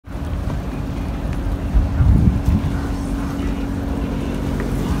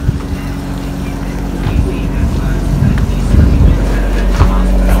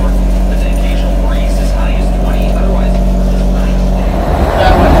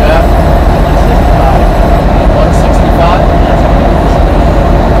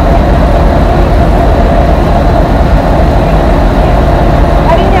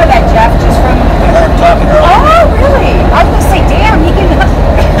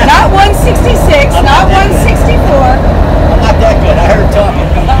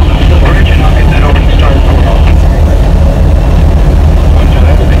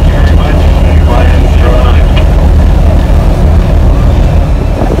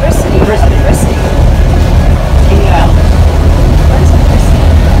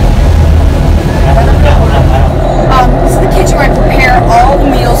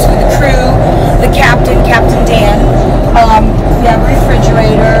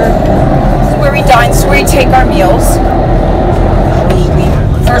we dine. This is where we take our meals.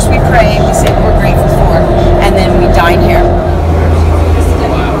 First we pray, we say what we're grateful for, and then we dine here.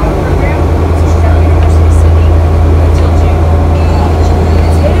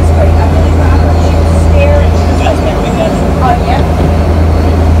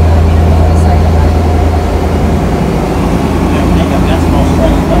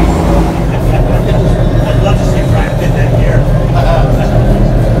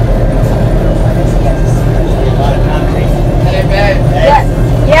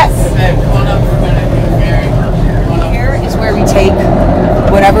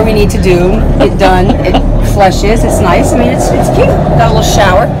 Whatever we need to do, get done. It flushes. It's nice. I mean, it's cute. Got a little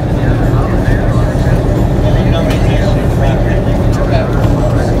shower.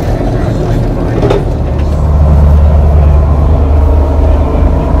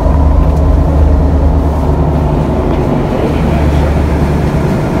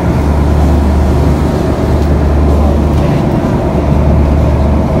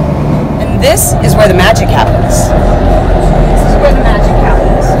 And this is where the magic happens. This is where the magic happens.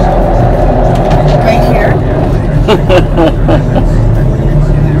 Right here.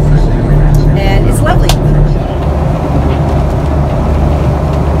 And it's lovely.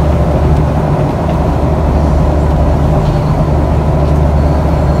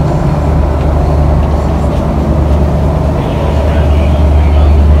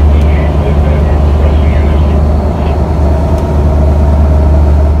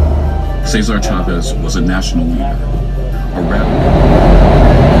 Cesar Chavez was a national leader, a rebel.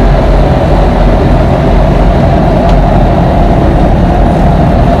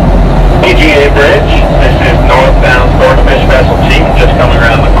 PGA Bridge. This is northbound Swordfish Vessel Chief, just coming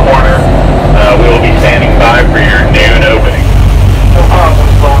around the corner. We will be standing by for your noon opening. No problem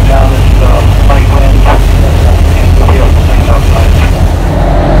with slowing down. It's light wind.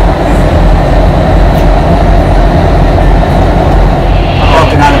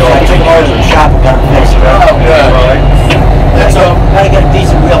 I took them over to the shop and got them fixed. Oh, good. Right. So, gotta get a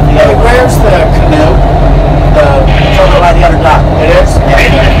decent wheel for the other one. Where's the canoe? It's over by the other dock. It is?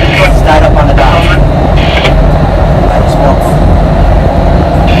 Yeah. It's tied up on the dock. I just walked.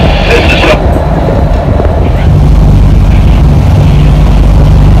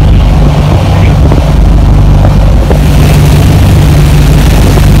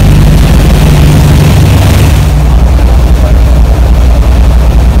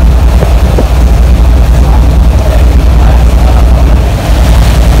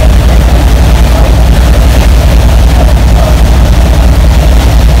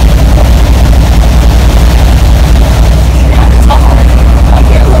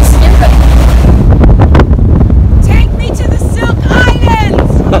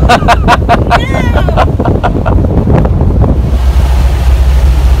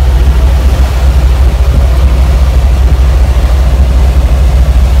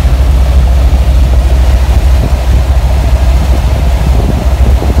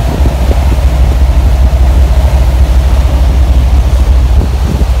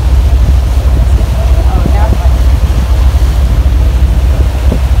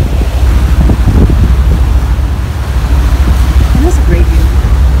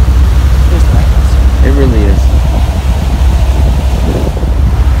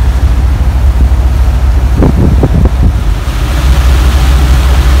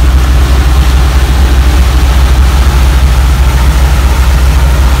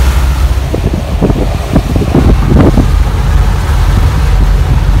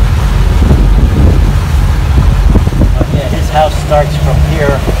 Starts from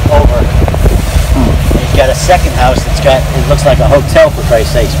here over. He's got a second house that's got, it looks like a hotel for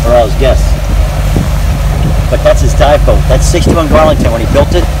Christ's sakes for all his guests. But that's his dive boat. That's 61 Garlington. When he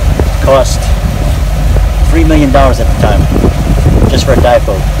built it, cost $3 million at the time, just for a dive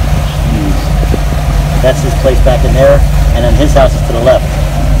boat. That's his place back in there, and then his house is to the left.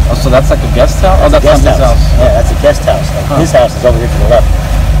 Oh, so that's like a guest house? Oh, that's not his house. Yeah, that's a guest house. Like his house is over here to the left.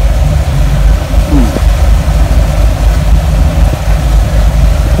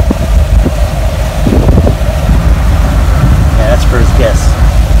 For his guests.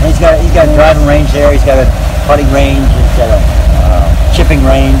 And he's got a driving range there, he's got a putting range, he's got a chipping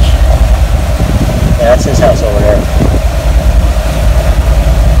range. Yeah, that's his house over there.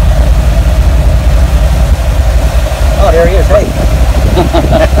 Oh, there he is, hey.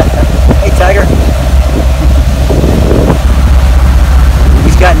 Hey, Tiger.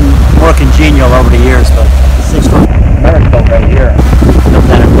 He's gotten more congenial over the years, but the 6-foot American boat right here, built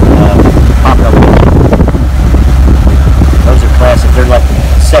down at Pompano. Those are classic. They're like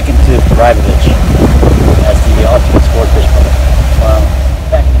second to Rybovich as the ultimate sport fish boat. Wow.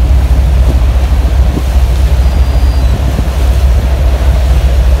 Back.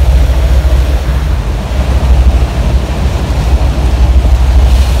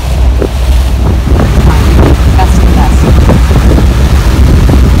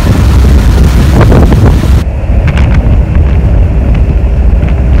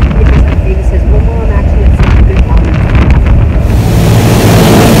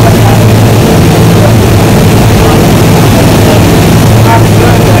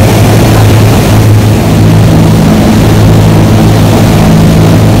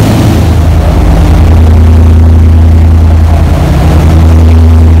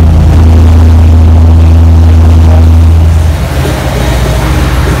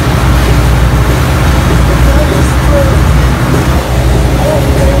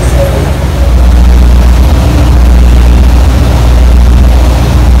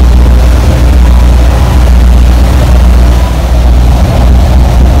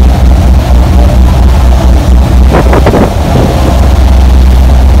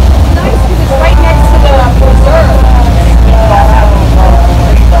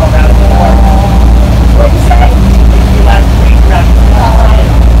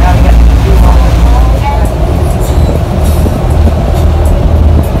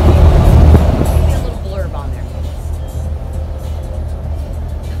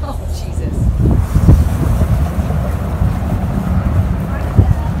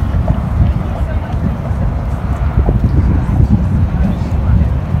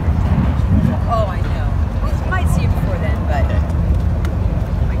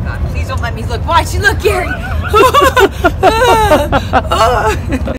 Watch, look, Gary.